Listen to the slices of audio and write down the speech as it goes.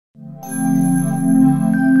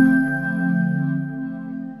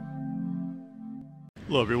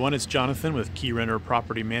Hello everyone, it's Jonathan with Keyrenter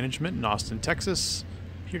Property Management in Austin, Texas.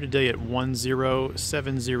 Here today at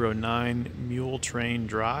 10709 Mule Train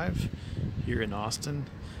Drive here in Austin.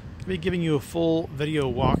 I'll be giving you a full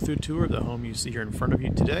video walkthrough tour of the home you see here in front of you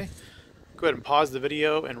today. Go ahead and pause the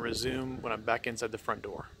video and resume when I'm back inside the front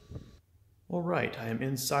door. Alright, I am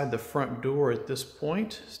inside the front door at this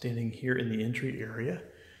point, standing here in the entry area.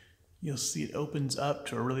 You'll see it opens up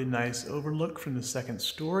to a really nice overlook from the second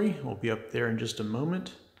story. We'll be up there in just a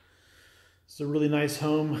moment. It's a really nice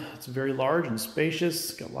home. It's very large and spacious.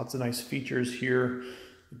 It's got lots of nice features here.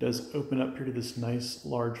 It does open up here to this nice,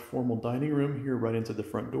 large, formal dining room here right into the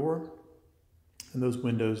front door. And those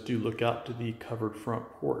windows do look out to the covered front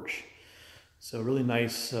porch. So really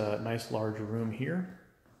nice, nice large room here.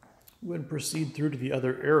 We'll go ahead and proceed through to the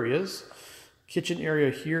other areas. Kitchen area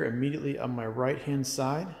here immediately on my right-hand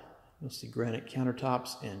side. You'll see granite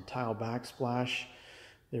countertops and tile backsplash.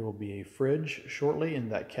 There will be a fridge shortly in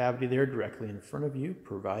that cavity there directly in front of you,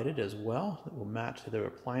 provided as well. That will match the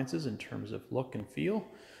appliances in terms of look and feel.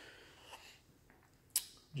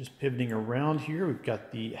 Just pivoting around here, we've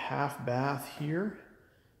got the half bath here,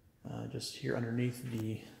 just here underneath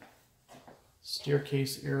the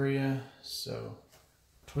staircase area. So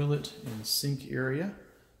toilet and sink area.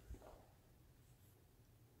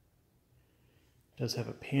 Does have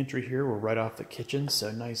a pantry here. We're right off the kitchen,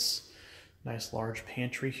 so nice large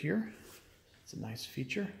pantry here. It's a nice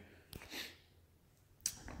feature.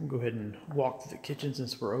 We'll go ahead and walk through the kitchen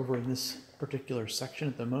since we're over in this particular section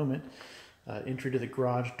at the moment. Entry to the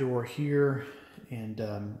garage door here, and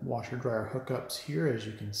washer dryer hookups here, as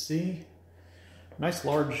you can see. Nice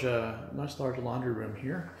large laundry room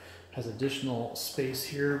here. Has additional space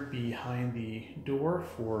here behind the door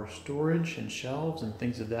for storage and shelves and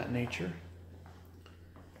things of that nature.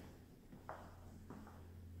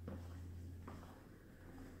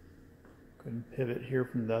 Go ahead and pivot here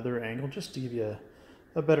from the other angle just to give you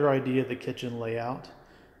a better idea of the kitchen layout.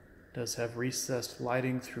 It does have recessed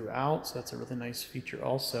lighting throughout, so that's a really nice feature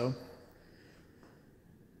also.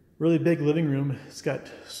 Really big living room. It's got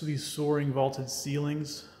these soaring vaulted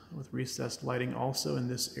ceilings with recessed lighting also in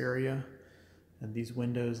this area. And these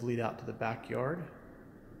windows lead out to the backyard.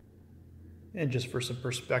 And just for some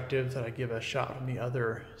perspective, that I give a shot from the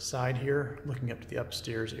other side here, looking up to the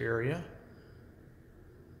upstairs area.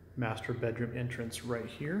 Master bedroom entrance right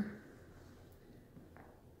here.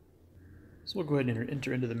 So we'll go ahead and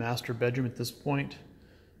enter into the master bedroom at this point.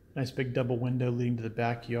 Nice big double window leading to the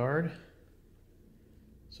backyard.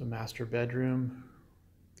 So master bedroom,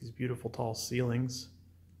 these beautiful tall ceilings.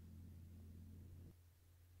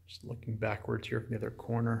 Just looking backwards here from the other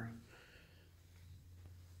corner.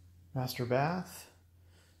 Master bath.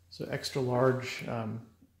 So extra large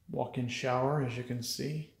walk-in shower, as you can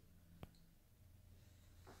see.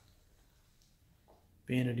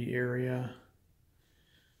 Vanity area.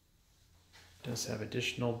 Does have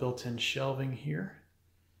additional built-in shelving here.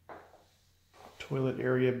 Toilet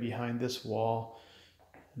area behind this wall.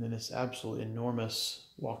 And then this absolutely enormous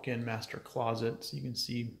walk-in master closet. So you can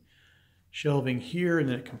see shelving here, and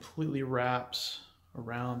then it completely wraps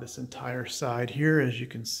around this entire side here, as you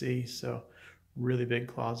can see. So really big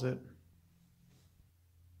closet.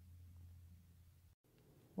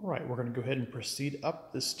 All right, we're going to go ahead and proceed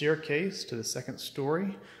up the staircase to the second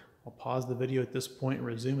story. I'll pause the video at this point and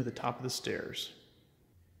resume at the top of the stairs.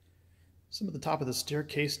 So I'm at the top of the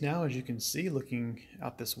staircase now, as you can see, looking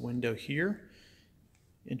out this window here.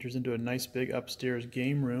 Enters into a nice big upstairs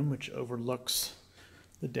game room, which overlooks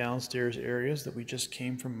the downstairs areas that we just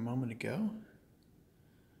came from a moment ago.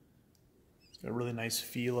 It's got a really nice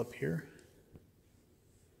feel up here.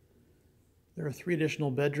 There are 3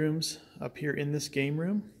 additional bedrooms up here in this game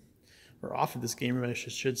room, or off of this game room, I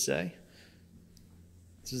should say.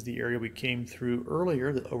 This is the area we came through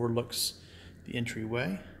earlier that overlooks the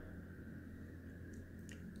entryway.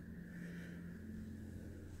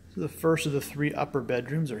 So the first of the 3 upper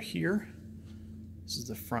bedrooms are here. This is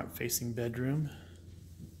the front-facing bedroom.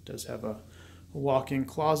 It does have a walk-in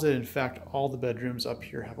closet. In fact, all the bedrooms up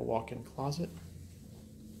here have a walk-in closet.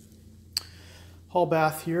 Hall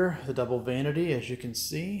bath here, the double vanity, as you can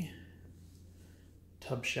see.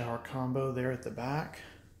 Tub shower combo there at the back.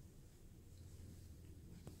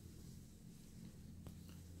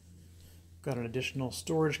 Got an additional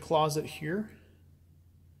storage closet here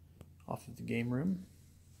off of the game room.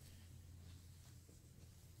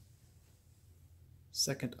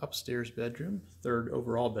 Second upstairs bedroom, third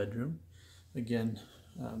overall bedroom. Again,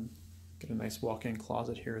 got a nice walk-in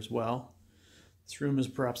closet here as well. This room is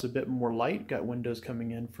perhaps a bit more light, got windows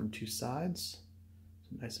coming in from 2 sides,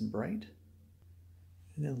 so nice and bright.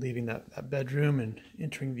 And then leaving that bedroom and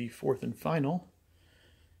entering the fourth and final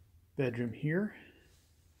bedroom here.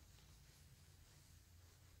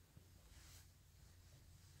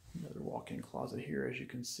 Another walk-in closet here, as you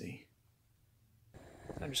can see.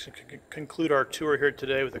 I'm just going to conclude our tour here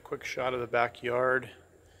today with a quick shot of the backyard.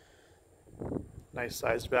 Nice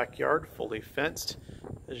sized backyard, fully fenced.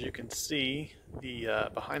 As you can see, the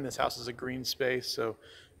behind this house is a green space, so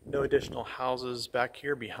no additional houses back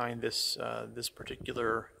here behind this this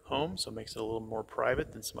particular home, so it makes it a little more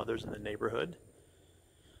private than some others in the neighborhood.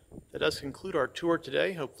 That does conclude our tour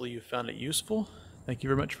today. Hopefully you found it useful. Thank you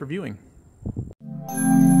very much for viewing.